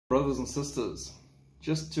Brothers and sisters,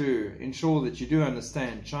 just to ensure that you do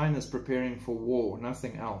understand, China's preparing for war,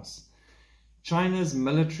 nothing else. China's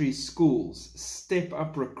military schools step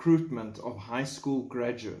up recruitment of high school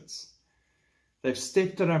graduates. They've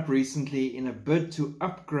stepped it up recently in a bid to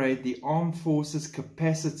upgrade the armed forces'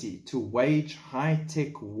 capacity to wage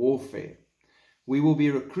high-tech warfare. We will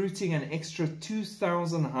be recruiting an extra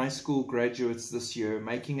 2,000 high school graduates this year,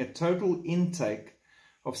 making a total intake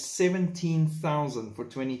of 17,000 for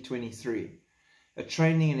 2023. A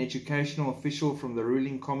training and educational official from the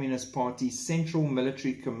ruling Communist Party's Central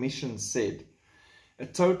Military Commission said a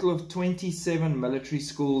total of 27 military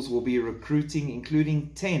schools will be recruiting,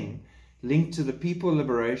 including 10 linked to the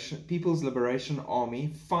People's Liberation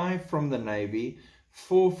Army, 5 from the Navy,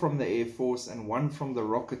 4 from the Air Force, and 1 from the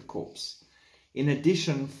Rocket Corps. In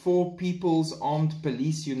addition, 4 People's Armed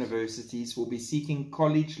Police universities will be seeking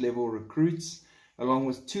college-level recruits, along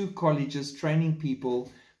with 2 colleges training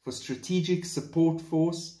people for Strategic Support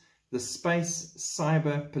Force, the Space,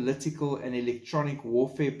 Cyber, Political and Electronic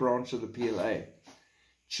Warfare branch of the PLA.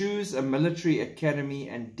 Choose a military academy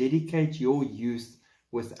and dedicate your youth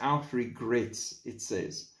without regrets, it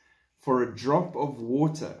says. For a drop of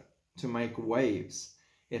water to make waves,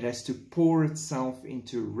 it has to pour itself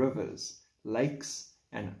into rivers, lakes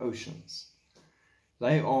and oceans.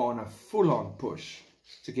 They are on a full-on push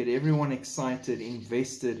to get everyone excited,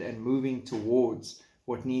 invested and moving towards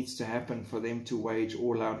what needs to happen for them to wage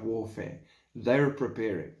all-out warfare. They're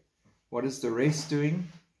preparing. What is the rest doing?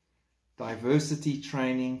 Diversity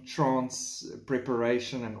training, trance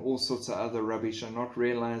preparation and all sorts of other rubbish, and not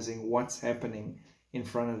realizing what's happening in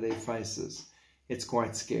front of their faces. It's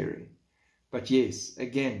quite scary. But yes,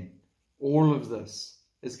 again, all of this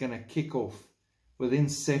is going to kick off within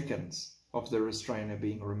seconds of the restrainer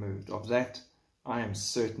being removed. Of that, I am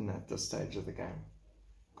certain at this stage of the game.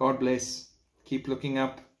 God bless. Keep looking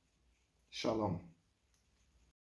up. Shalom.